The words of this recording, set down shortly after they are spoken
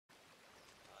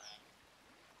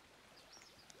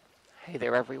Hey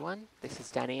there everyone, this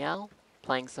is Danielle,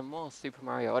 playing some more Super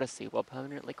Mario Odyssey while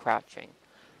permanently crouching.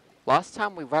 Last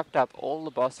time we wrapped up all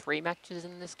the boss rematches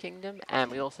in this kingdom,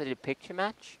 and we also did a picture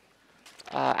match,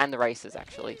 and the races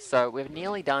actually, so we're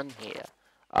nearly done here.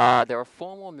 There are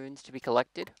 4 more moons to be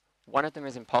collected. One of them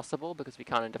is impossible because we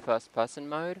can't enter first person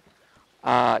mode.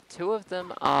 2 of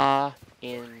them are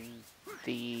in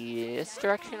this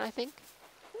direction, I think.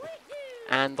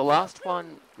 And the last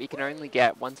one we can only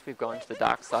get once we've gone to the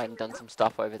dark side and done some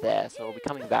stuff over there, so we'll be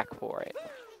coming back for it.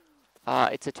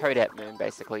 It's a Toadette moon,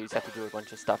 basically. You just have to do a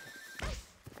bunch of stuff.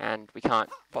 And we can't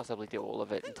possibly do all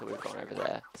of it until we've gone over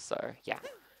there, so yeah.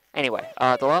 Anyway,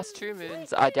 the last 2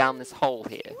 moons are down this hole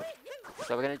here.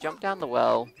 So we're going to jump down the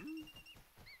well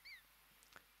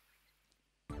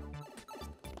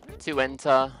to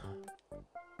enter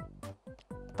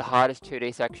the hardest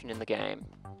 2D section in the game.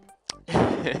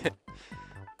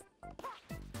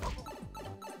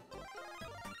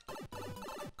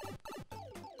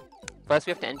 First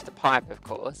we have to enter the pipe, of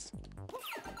course,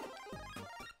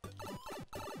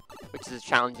 which is a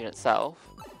challenge in itself.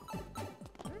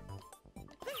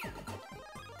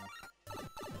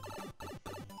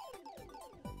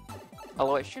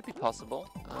 Although it should be possible.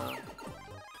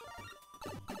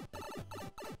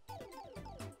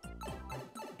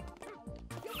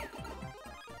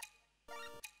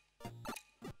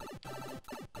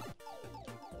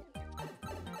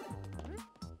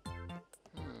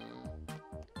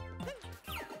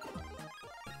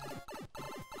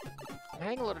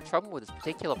 I'm having a lot of trouble with this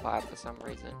particular pipe for some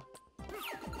reason.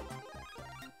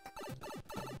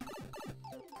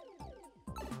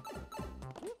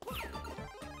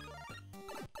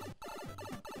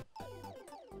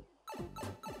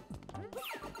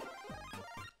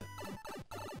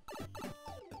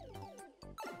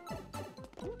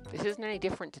 This isn't any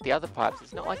different to the other pipes.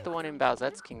 It's not like the one in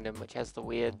Bowser's Kingdom, which has the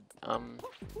weird,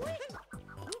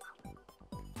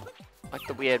 like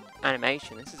the weird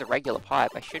animation. This is a regular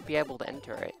pipe. I should be able to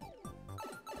enter it.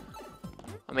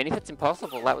 I mean, if it's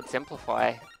impossible, that would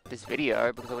simplify this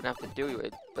video because I wouldn't have to do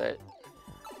it, but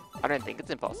I don't think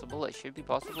it's impossible. It should be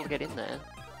possible to get in there.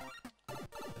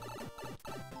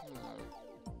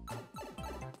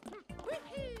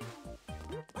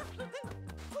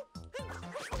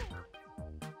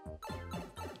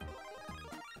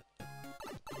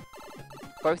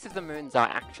 Both of the moons are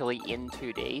actually in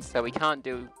 2D, so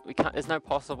there's no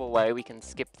possible way we can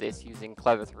skip this using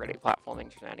clever 3D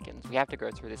platforming shenanigans. We have to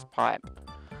go through this pipe.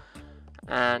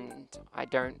 And I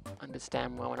don't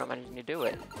understand why we're not managing to do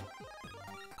it.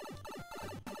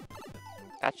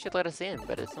 That should let us in,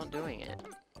 but it's not doing it.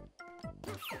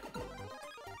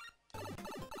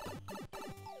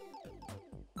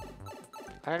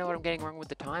 I don't know what I'm getting wrong with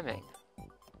the timing.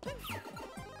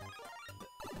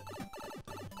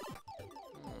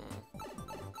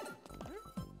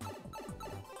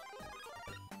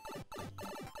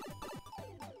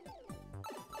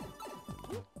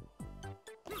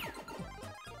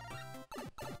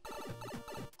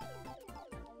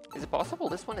 Is it possible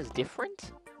this one is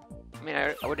different? I mean,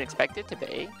 I wouldn't expect it to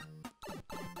be.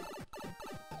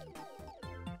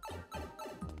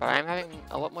 But I'm having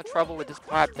a lot more trouble with this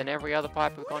pipe than every other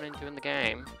pipe we've gone into in the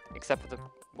game, except for the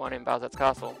one in Bowser's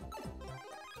Castle.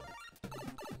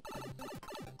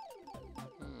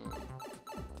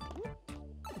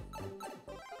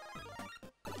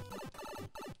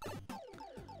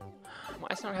 Why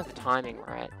does it not have the timing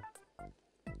right?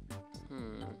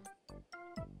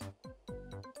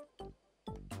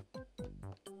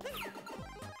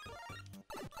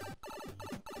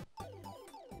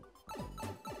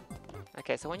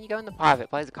 Okay, so when you go in the pipe, it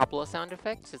plays a couple of sound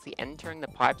effects. It's the entering the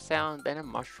pipe sound, then a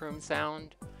mushroom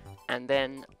sound, and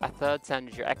then a third sound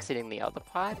as you're exiting the other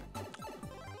pipe.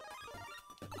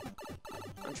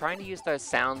 I'm trying to use those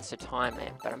sounds to time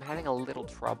it, but I'm having a little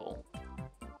trouble.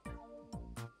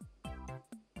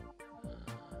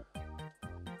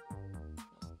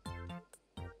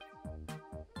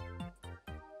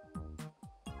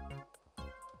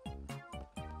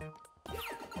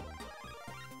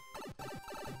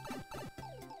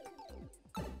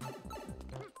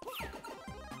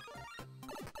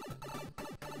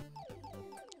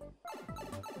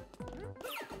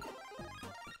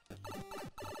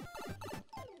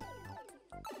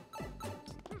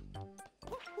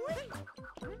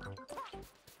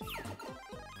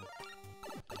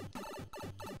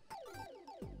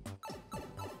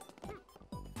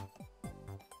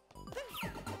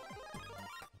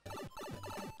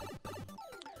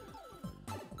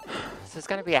 So it's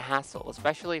going to be a hassle,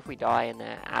 especially if we die in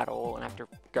there at all and have to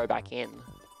go back in.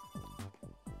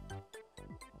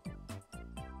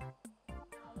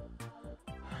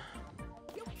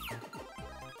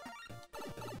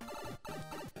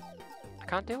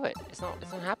 can't do it. It's not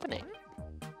happening.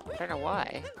 I don't know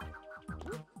why.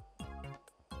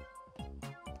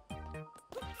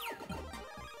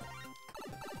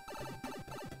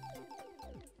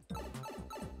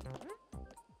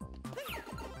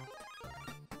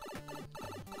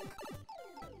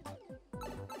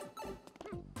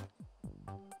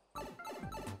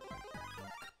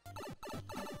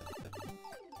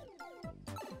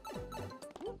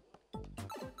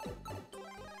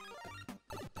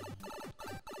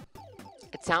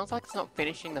 It sounds like it's not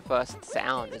finishing the first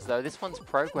sound, as though this one's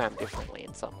programmed differently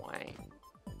in some way.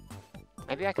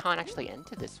 Maybe I can't actually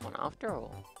enter this one after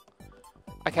all.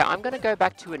 Okay, I'm gonna go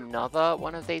back to another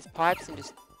one of these pipes and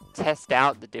just test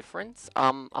out the difference.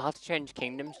 I'll have to change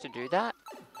kingdoms to do that.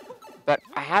 But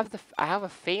I have a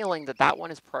feeling that that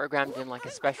one is programmed in like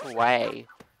a special way,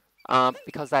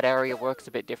 because that area works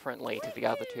a bit differently to the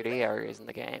other 2D areas in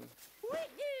the game.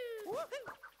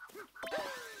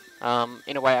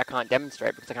 In a way I can't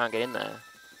demonstrate because I can't get in there.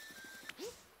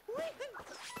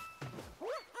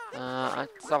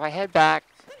 So if I head back,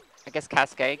 I guess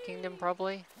Cascade Kingdom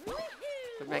probably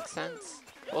would make sense.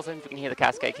 Also, if you can hear the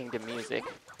Cascade Kingdom music,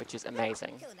 which is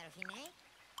amazing.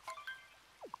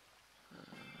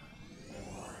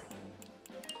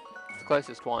 It's the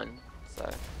closest one, so...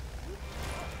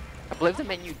 I believe the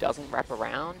menu doesn't wrap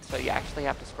around, so you actually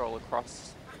have to scroll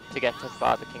across to get to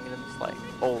Father Kingdoms, like,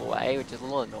 all the way, which is a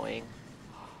little annoying.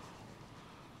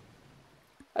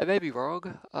 I may be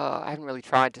wrong. I haven't really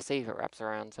tried to see if it wraps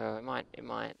around, so it might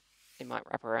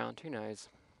wrap around. Who knows?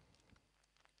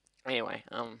 Anyway,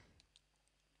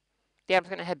 yeah, I'm just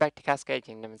gonna head back to Cascade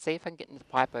Kingdom and see if I can get into the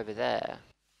pipe over there.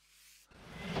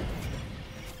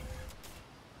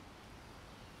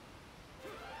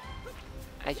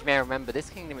 As you may remember, this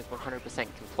kingdom is 100%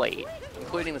 complete,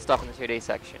 including the stuff in the 2D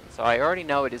section, so I already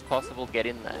know it is possible to get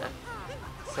in there.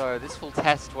 So this will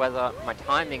test whether my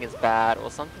timing is bad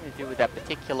or something to do with that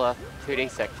particular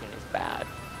 2D section is bad.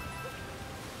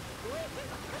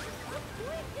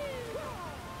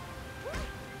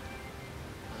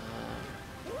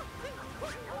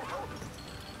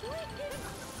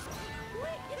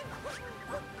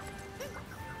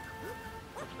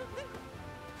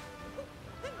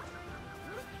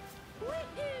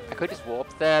 I could just warp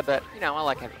there, but you know, I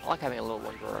like having a little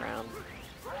wander around.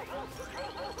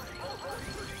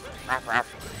 Ruff,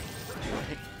 ruff.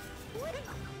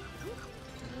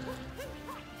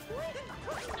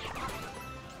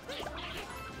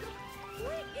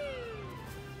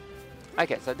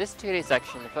 Okay, so this 2D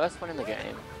section, the first one in the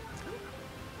game.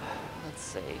 Let's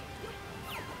see.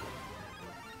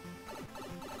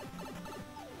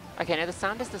 Okay, now the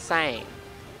sound is the same.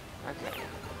 Okay.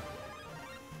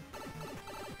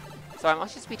 So I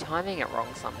must just be timing it wrong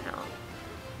somehow.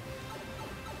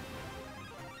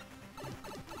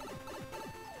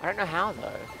 I don't know how,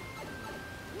 though.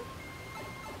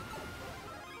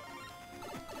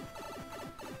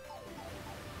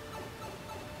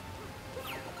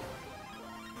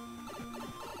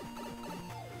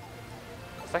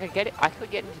 So I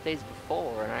could get into these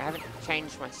before, and I haven't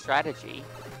changed my strategy.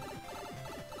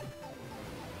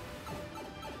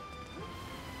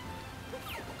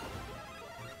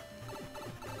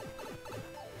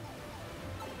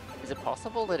 Is it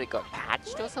possible that it got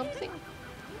patched or something?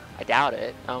 I doubt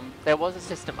it. There was a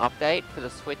system update for the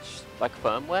Switch, like,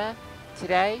 firmware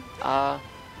today,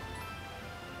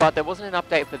 but there wasn't an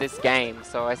update for this game,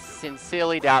 so I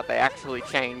sincerely doubt they actually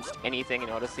changed anything in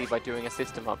Odyssey by doing a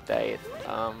system update.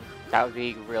 That would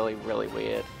be really, really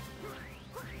weird.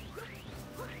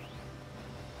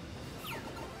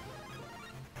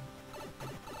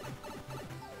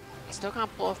 I still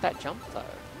can't pull off that jump, though.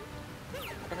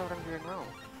 I don't know what I'm doing wrong.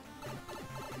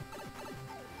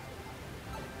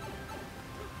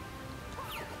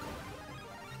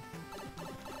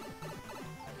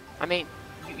 I mean,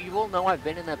 you all know I've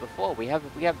been in there before. We have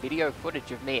video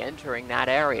footage of me entering that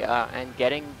area and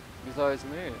getting those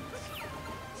moons.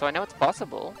 So I know it's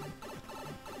possible.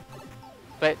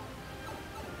 But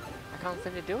I can't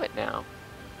seem to do it now.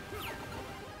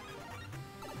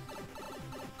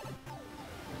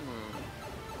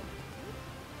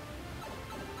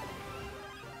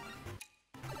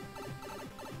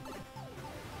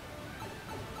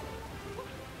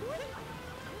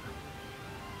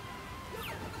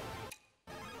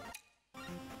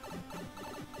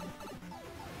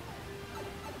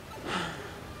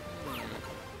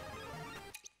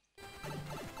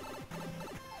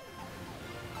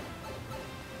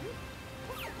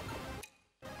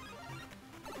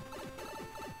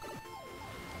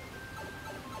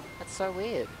 That's so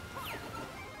weird.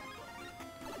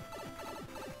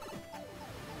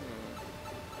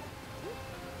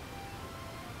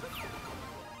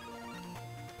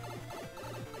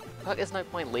 like there's no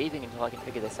point leaving until I can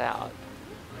figure this out.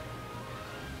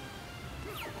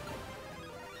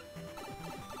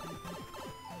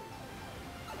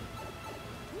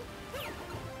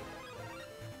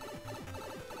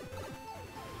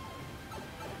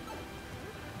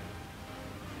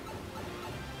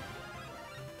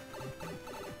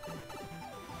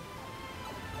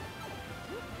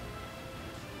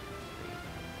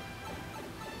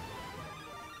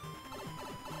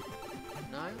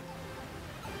 No?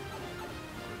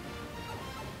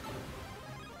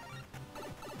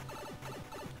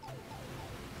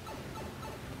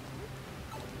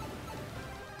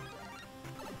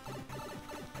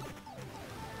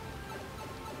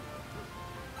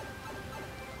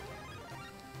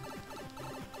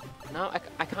 No,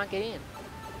 I can't get in.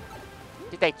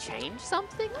 Did they change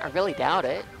something? I really doubt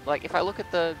it. Like, if I look at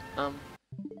the, you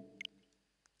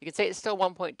can see it's still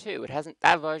 1.2. It hasn't,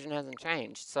 that version hasn't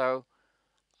changed, so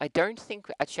I don't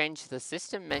think a change to the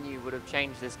system menu would have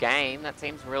changed this game. That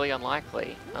seems really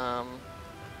unlikely. But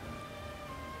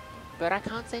I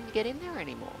can't seem to get in there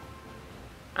anymore.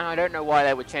 And I don't know why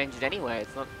they would change it anyway.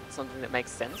 It's not something that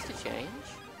makes sense to change.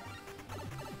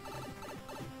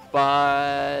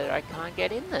 But I can't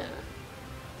get in there.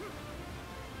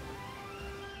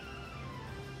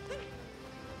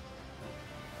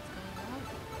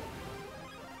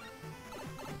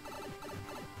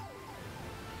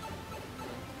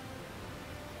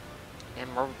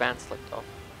 And rubber band slipped off.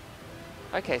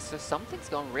 Okay, so something's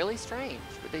gone really strange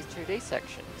with these 2D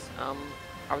sections.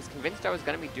 I was convinced I was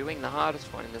going to be doing the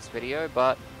hardest one in this video,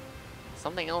 but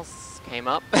something else came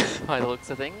up by the looks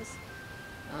of things.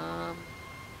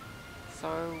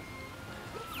 So...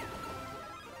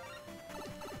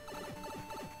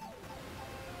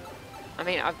 I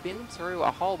mean, I've been through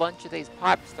a whole bunch of these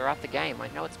pipes throughout the game. I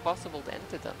know it's possible to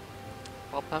enter them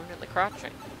while permanently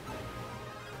crouching.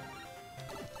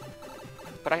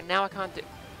 But now I can't do...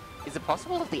 Is it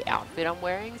possible that the outfit I'm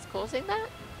wearing is causing that?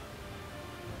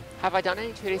 Have I done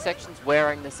any 2D sections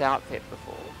wearing this outfit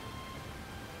before?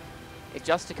 It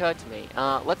just occurred to me.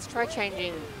 Let's try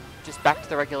changing just back to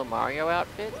the regular Mario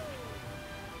outfit.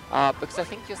 Because I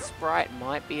think your sprite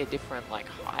might be a different, like,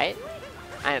 height.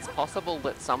 And it's possible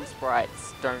that some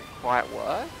sprites don't quite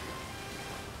work.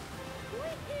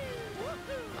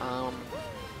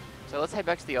 So let's head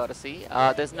back to the Odyssey.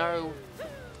 There's no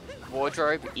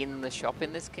wardrobe in the shop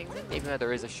in this kingdom, even though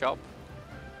there is a shop.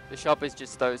 The shop is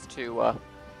just those two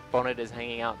bonneters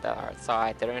hanging out there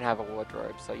outside. They don't have a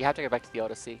wardrobe, so you have to go back to the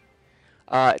Odyssey.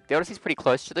 The Odyssey's pretty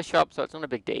close to the shop, so it's not a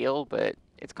big deal, but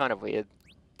it's kind of weird.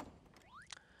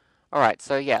 Alright,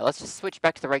 so yeah, let's just switch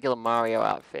back to the regular Mario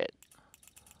outfit.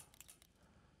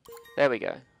 There we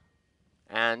go.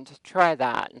 And try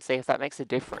that and see if that makes a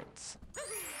difference.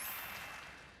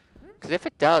 Because if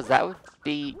it does, that would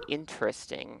be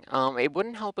interesting. It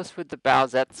wouldn't help us with the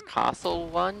Bowsette's Castle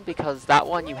one, because that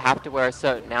one you have to wear a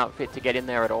certain outfit to get in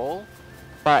there at all.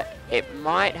 But it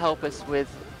might help us with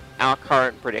our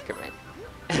current predicament.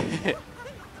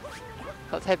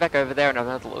 Let's head back over there and have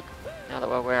another look, now that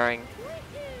we're wearing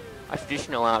a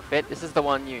traditional outfit. This is the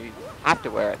one you have to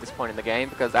wear at this point in the game,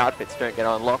 because outfits don't get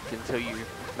unlocked until you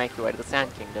make your way to the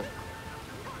Sand Kingdom.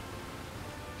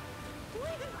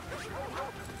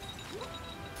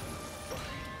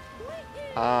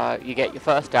 You get your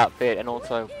first outfit, and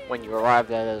also when you arrive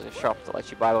there, there's a shop that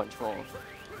lets you buy a bunch more.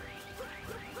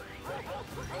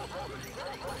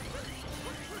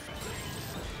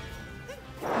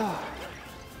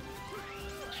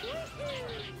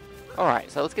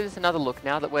 Alright, so let's give this another look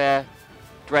now that we're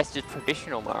dressed as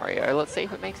traditional Mario. Let's see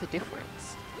if it makes a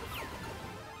difference.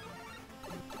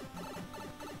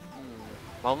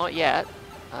 Well, not yet.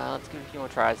 Let's give it a few more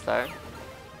tries though.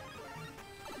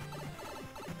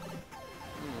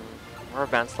 Rubber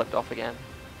band slipped off again.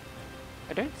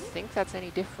 I don't think that's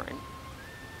any different.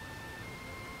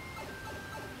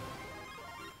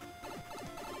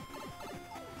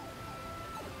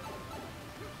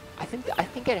 I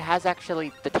think it has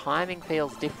actually, the timing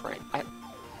feels different.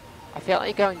 I feel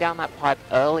like going down that pipe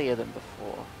earlier than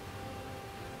before.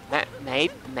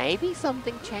 Maybe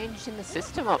something changed in the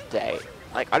system update.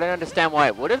 Like, I don't understand why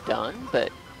it would have done,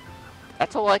 but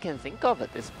that's all I can think of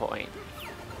at this point.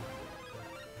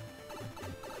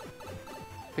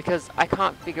 Because I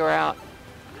can't figure out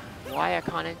why I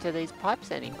can't enter these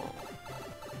pipes anymore.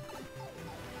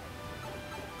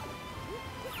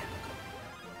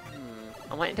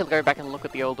 I might need to go back and look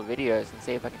at the older videos and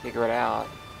see if I can figure it out.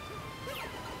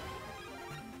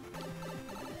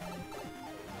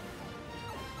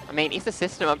 I mean, if the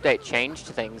system update changed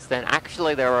things, then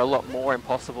actually there are a lot more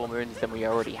impossible moons than we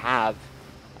already have,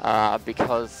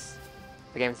 because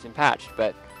the game's been patched,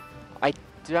 but I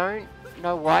don't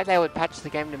know why they would patch the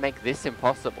game to make this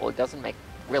impossible. It doesn't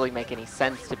really make any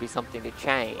sense to be something to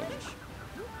change.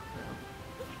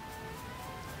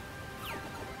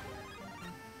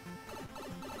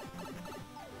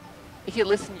 If you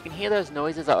listen, you can hear those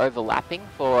noises are overlapping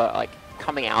for, like,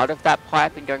 coming out of that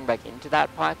pipe and going back into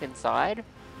that pipe inside.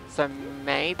 So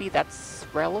maybe that's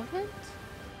relevant?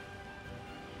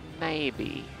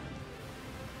 Maybe.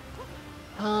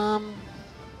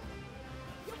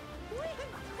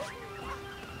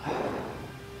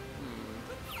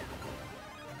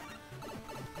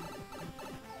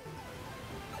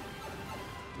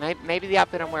 Maybe the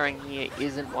outfit I'm wearing here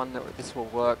isn't one that this will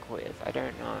work with. I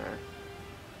don't know.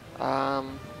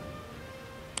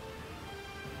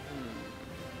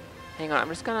 Hang on, I'm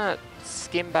just gonna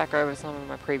skim back over some of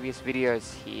my previous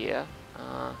videos here.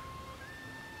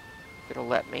 If it'll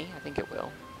let me, I think it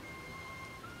will.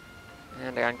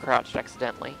 And I uncrouched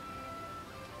accidentally.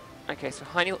 Okay, so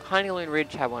Honeyloon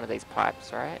Ridge had one of these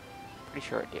pipes, right? Pretty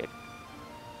sure it did.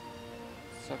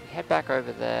 So if we head back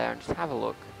over there and just have a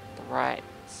look at the right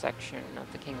section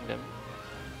of the kingdom.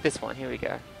 This one, here we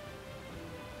go.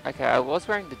 Okay, I was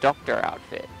wearing the doctor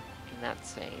outfit in that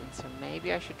scene, so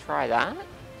maybe I should try that?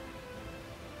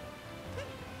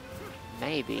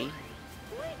 Maybe.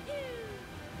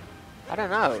 I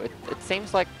don't know, it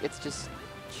seems like it's just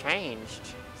changed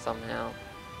somehow.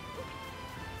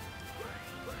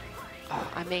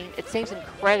 I mean, it seems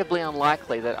incredibly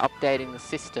unlikely that updating the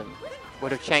system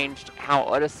would have changed how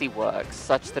Odyssey works,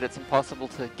 such that it's impossible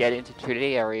to get into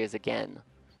 2D areas again.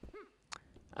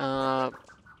 Well,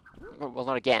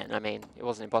 not again, I mean, it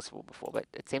wasn't impossible before, but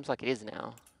it seems like it is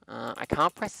now. I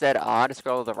can't press ZR to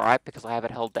scroll to the right because I have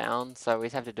it held down, so we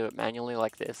just have to do it manually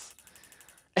like this.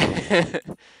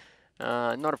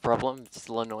 Not a problem, it's just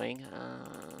a little annoying.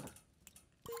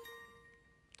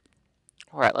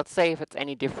 Alright, let's see if it's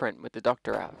any different with the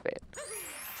doctor outfit.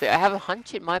 So I have a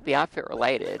hunch it might be outfit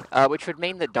related, which would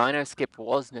mean that Dino Skip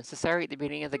was necessary at the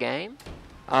beginning of the game,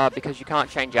 because you can't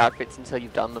change outfits until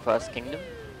you've done the first kingdom.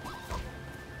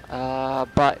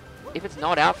 But if it's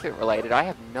not outfit related, I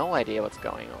have no idea what's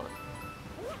going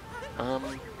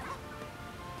on.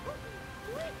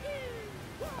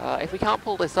 If we can't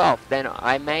pull this off, then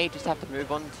I may just have to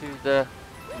move on to the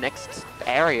next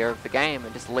area of the game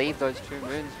and just leave those 2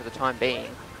 moons for the time being.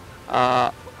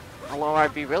 Although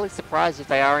I'd be really surprised if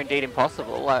they are indeed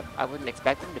impossible. I wouldn't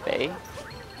expect them to be.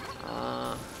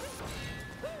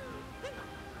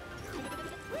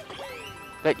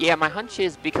 But yeah, my hunch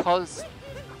is because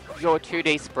your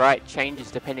 2D sprite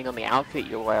changes depending on the outfit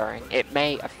you're wearing, it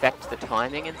may affect the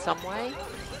timing in some way.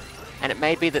 And it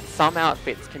may be that some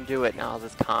outfits can do it and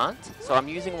others can't. So I'm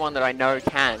using one that I know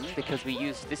can, because we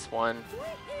used this one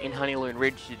in Honeyloon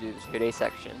Ridge to do the 2D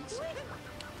sections.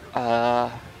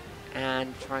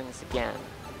 And trying this again.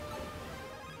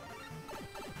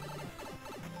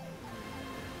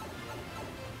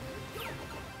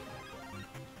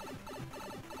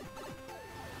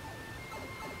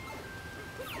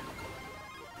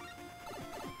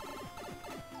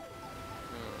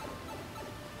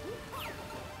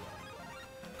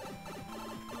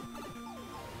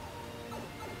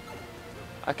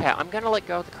 Okay, I'm going to let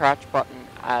go of the crouch button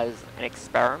as an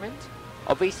experiment.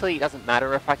 Obviously, it doesn't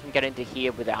matter if I can get into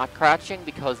here without crouching,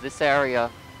 because this area,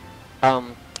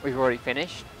 we've already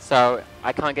finished, so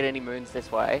I can't get any moons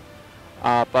this way.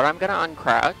 But I'm going to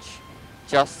uncrouch,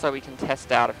 just so we can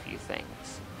test out a few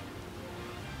things.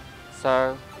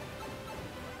 So,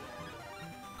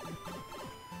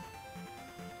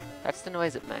 that's the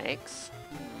noise it makes.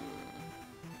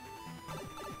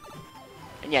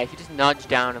 And yeah, if you just nudge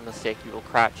down on the stick, you will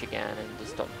crouch again and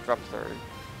just drop through.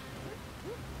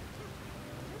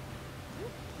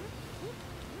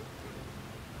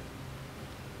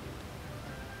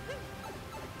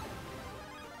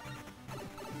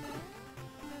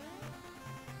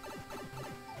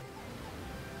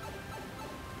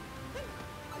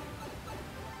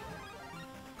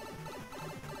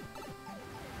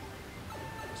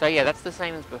 So yeah, that's the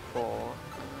same as before.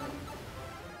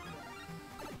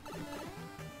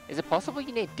 Is it possible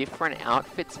you need different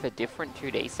outfits for different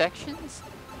 2D sections?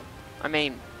 I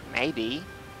mean, maybe.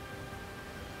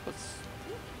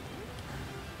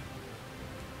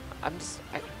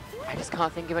 I just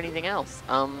can't think of anything else.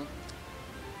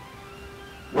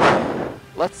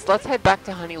 Let's head back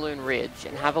to Honeyloon Ridge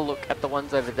and have a look at the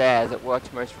ones over there that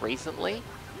worked most recently.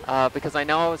 Because I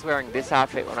know I was wearing this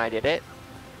outfit when I did it.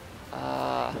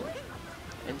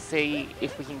 And see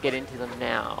if we can get into them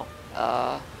now.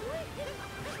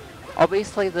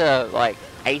 Obviously the,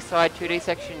 A-side 2D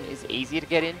section is easier to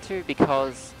get into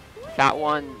because that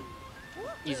one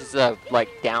uses a, like,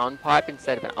 down pipe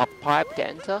instead of an up pipe to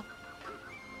enter.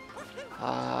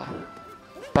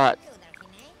 But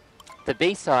the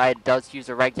B side does use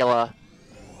a regular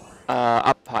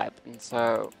up pipe, and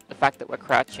so the fact that we're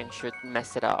crouching should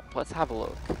mess it up. Let's have a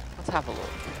look. Let's have a look.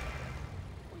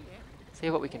 See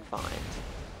what we can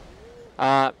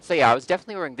find. So yeah, I was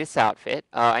definitely wearing this outfit.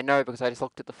 I know because I just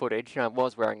looked at the footage and I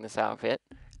was wearing this outfit,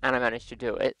 and I managed to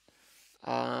do it.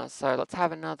 So let's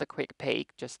have another quick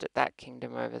peek just at that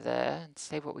kingdom over there and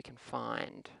see what we can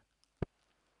find.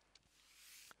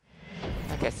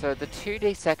 Okay, so the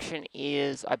 2D section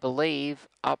is, I believe,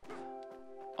 up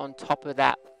on top of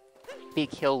that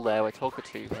big hill there where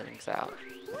Talkatoo hangs out.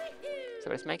 So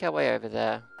let's make our way over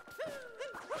there.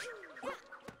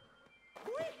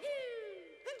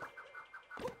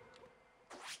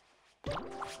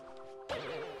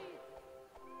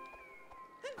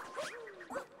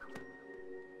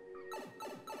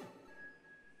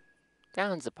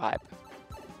 Down's the pipe.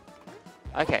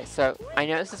 Okay, so I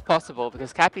know this is possible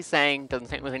because Cappy's saying doesn't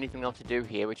think there's anything else to do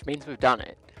here, which means we've done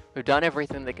it. We've done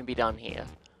everything that can be done here.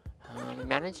 We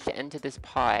managed to enter this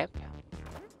pipe.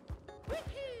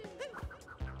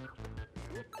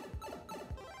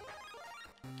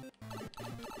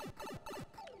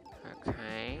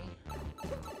 Okay. I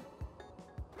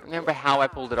don't remember how I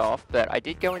pulled it off, but I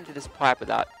did go into this pipe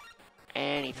without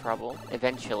any trouble,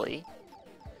 eventually.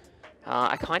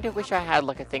 I kind of wish I had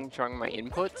like a thing showing my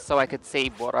inputs so I could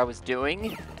see what I was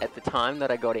doing at the time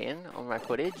that I got in on my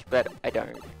footage, but I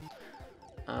don't.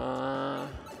 I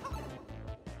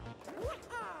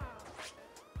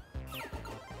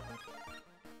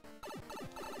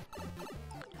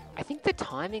think the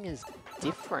timing is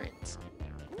different.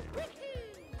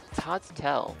 It's hard to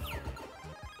tell.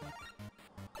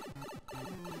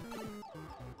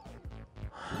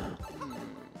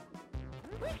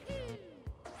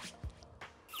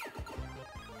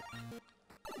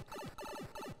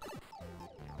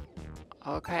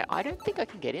 Okay, I don't think I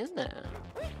can get in there.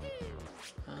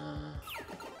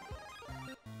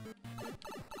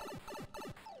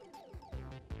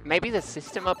 Maybe the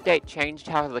system update changed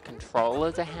how the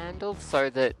controllers are handled so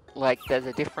that, like, there's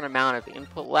a different amount of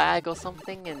input lag or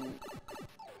something, and...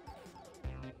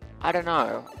 I don't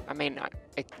know. I mean,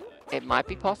 it might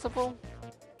be possible.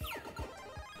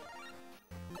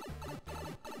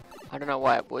 I don't know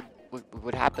why it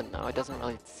would happen, though. It doesn't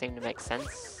really seem to make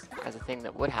sense as a thing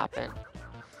that would happen.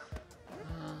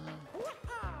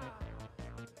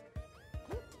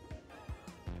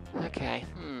 Okay,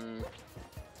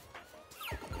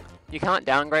 You can't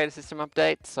downgrade a system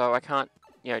update, so I can't,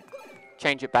 you know,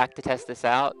 change it back to test this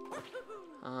out.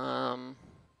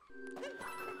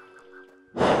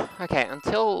 Okay,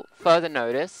 until further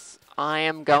notice, I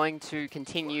am going to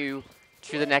continue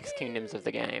to the next kingdoms of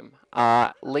the game,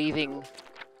 leaving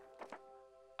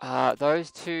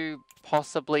those two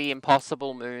possibly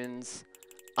impossible moons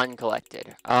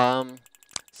uncollected.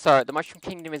 So the Mushroom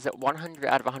Kingdom is at 100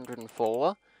 out of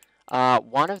 104.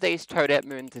 One of these Toadette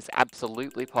moons is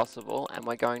absolutely possible, and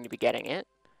we're going to be getting it.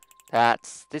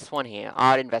 That's this one here,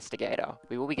 Art Investigator.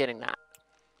 We will be getting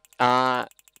that.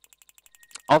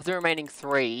 Of the remaining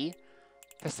 3,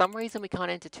 for some reason we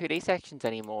can't enter 2D sections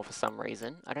anymore for some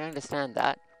reason. I don't understand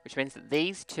that, which means that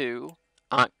these 2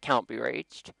 can't be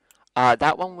reached.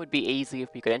 That one would be easy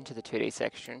if we could enter the 2D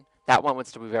section. That one would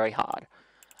still be very hard.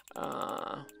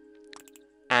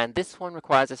 And this one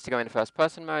requires us to go into first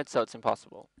person mode, so it's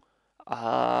impossible.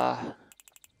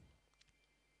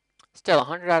 Still,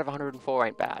 100 out of 104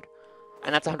 ain't bad.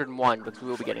 And that's 101, because we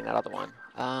will be getting that other one.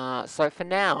 So for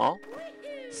now,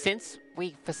 since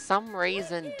we, for some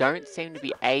reason, don't seem to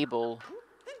be able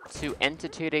to enter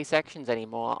 2D sections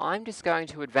anymore, I'm just going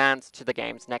to advance to the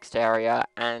game's next area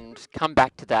and come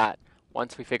back to that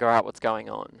once we figure out what's going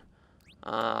on.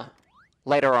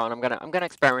 Later on, I'm gonna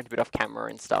experiment a bit off camera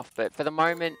and stuff, but for the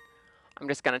moment, I'm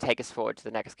just gonna take us forward to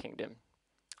the next kingdom.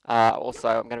 Also,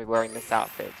 I'm gonna be wearing this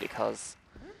outfit because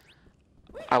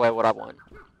I wear what I want.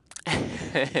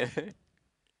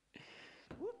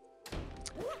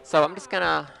 So I'm just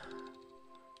gonna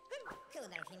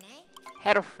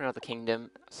head off to another kingdom.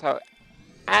 So,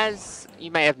 as you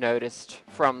may have noticed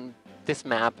from this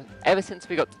map, ever since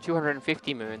we got to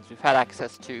 250 moons, we've had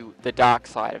access to the dark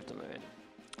side of the moon.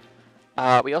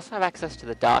 We also have access to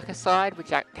the darker side,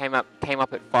 which came up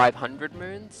at 500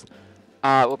 moons.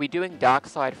 We'll be doing dark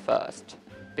side first,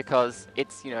 because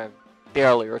it's, you know, the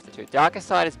earlier of the two. Darker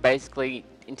side is basically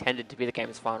intended to be the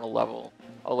game's final level,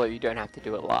 although you don't have to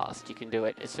do it last. You can do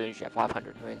it as soon as you have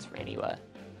 500 moons from anywhere.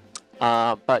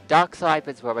 But dark side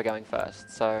is where we're going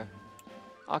first, so...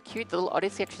 Oh, cute, the little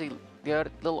odyssey actually...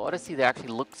 The little odyssey there actually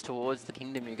looks towards the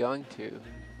kingdom you're going to.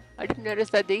 I didn't notice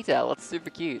that detail. That's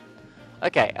super cute.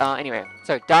 Okay, anyway,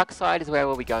 so dark side is where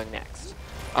we'll be going next.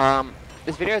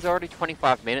 This video is already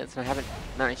 25 minutes and I haven't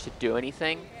managed to do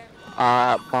anything,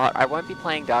 but I won't be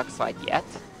playing dark side yet.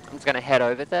 I'm just gonna head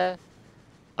over there,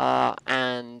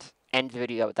 and end the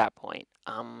video at that point.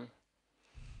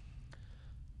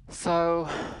 So,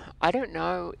 I don't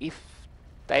know if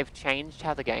they've changed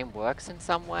how the game works in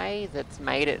some way that's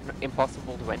made it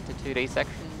impossible to enter 2D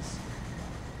sections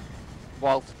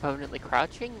whilst permanently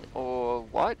crouching, or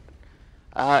what.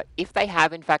 If they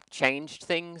have in fact changed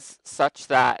things such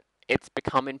that it's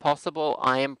become impossible,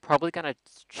 I am probably going to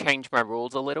change my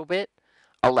rules a little bit,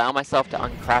 allow myself to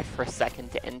uncrouch for a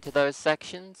second to enter those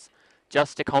sections,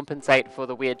 just to compensate for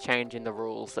the weird change in the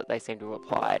rules that they seem to have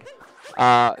applied.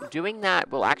 Doing that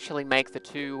will actually make the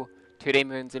two 2D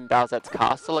moons in Bowsette's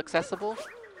Castle accessible,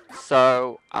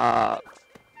 so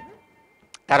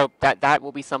that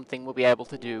will be something we'll be able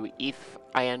to do if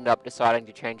I end up deciding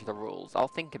to change the rules. I'll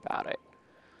think about it.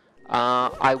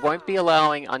 I won't be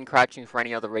allowing uncrouching for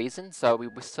any other reason, so we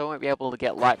still won't be able to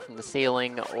get light from the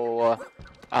ceiling or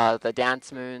the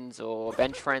dance moons or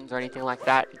bench friends or anything like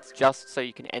that. It's just so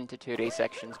you can enter 2D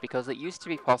sections because it used to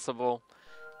be possible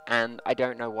and I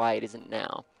don't know why it isn't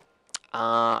now.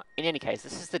 In any case,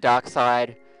 this is the dark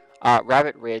side,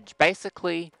 Rabbit Ridge.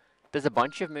 Basically, there's a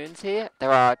bunch of moons here.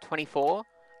 There are 24,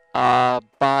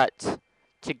 but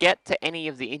to get to any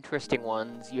of the interesting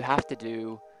ones, you have to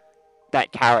do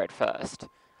that carrot first.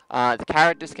 The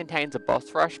carrot just contains a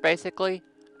boss rush, basically,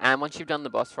 and once you've done the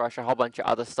boss rush, a whole bunch of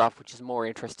other stuff which is more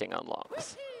interesting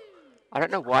unlocks. I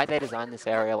don't know why they designed this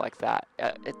area like that.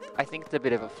 I think it's a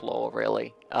bit of a flaw,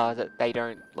 really, that they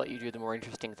don't let you do the more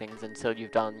interesting things until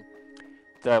you've done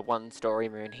the one story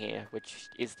moon here, which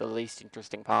is the least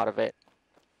interesting part of it.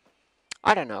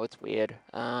 I don't know, it's weird.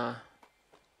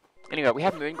 Anyway, we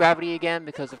have moon gravity again,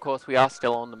 because of course we are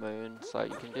still on the moon, so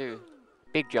you can do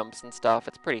big jumps and stuff.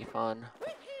 It's pretty fun.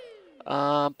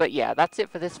 But yeah, that's it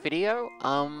for this video.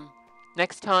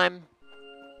 Next time,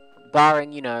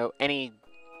 barring, you know, any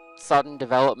sudden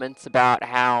developments about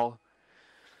how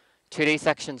 2D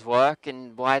sections work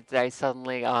and why they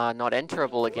suddenly are not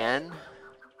enterable again,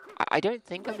 I don't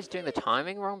think I'm just doing the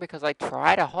timing wrong, because I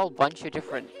tried a whole bunch of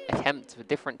different attempts with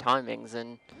different timings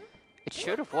and it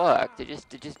should have worked. It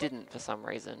just didn't for some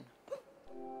reason.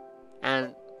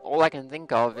 And all I can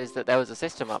think of is that there was a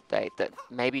system update that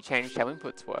maybe changed how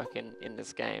inputs work in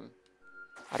this game.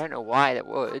 I don't know why that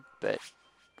would, but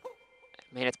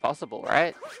I mean, it's possible,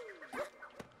 right?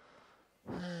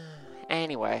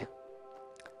 Anyway,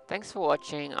 thanks for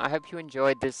watching. I hope you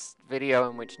enjoyed this video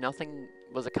in which nothing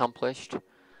was accomplished.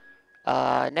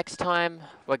 Next time,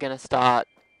 we're going to start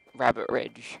Rabbit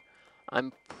Ridge.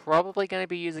 I'm probably going to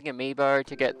be using Amiibo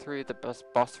to get through the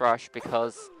boss rush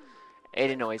because it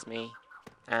annoys me,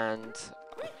 and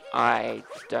I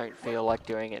don't feel like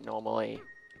doing it normally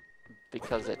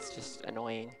because it's just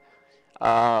annoying.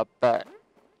 But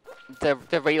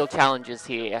the real challenges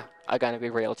here are going to be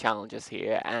real challenges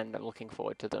here, and I'm looking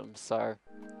forward to them, so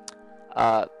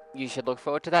you should look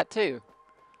forward to that too.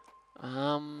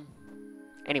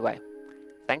 Anyway,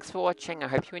 thanks for watching. I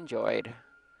hope you enjoyed,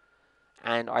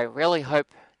 and I really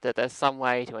hope that there's some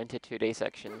way to enter 2D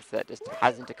sections that just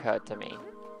hasn't occurred to me.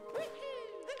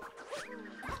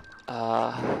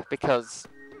 Because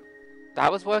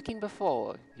that was working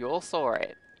before. You all saw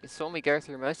it. You saw me go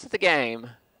through most of the game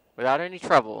without any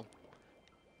trouble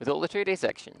with all the 2D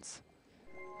sections.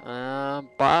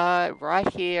 But right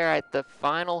here at the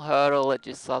final hurdle, it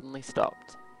just suddenly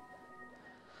stopped.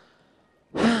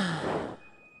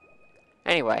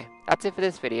 Anyway, that's it for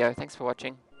this video. Thanks for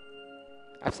watching.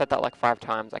 I've said that like 5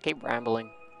 times. I keep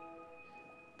rambling.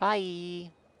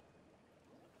 Bye!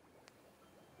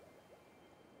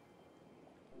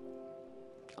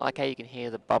 I like how you can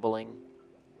hear the bubbling.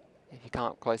 If you come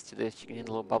up close to this, you can hear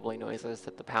the little bubbling noises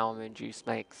that the Power Moon juice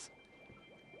makes.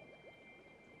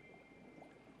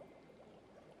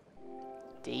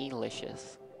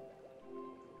 Delicious.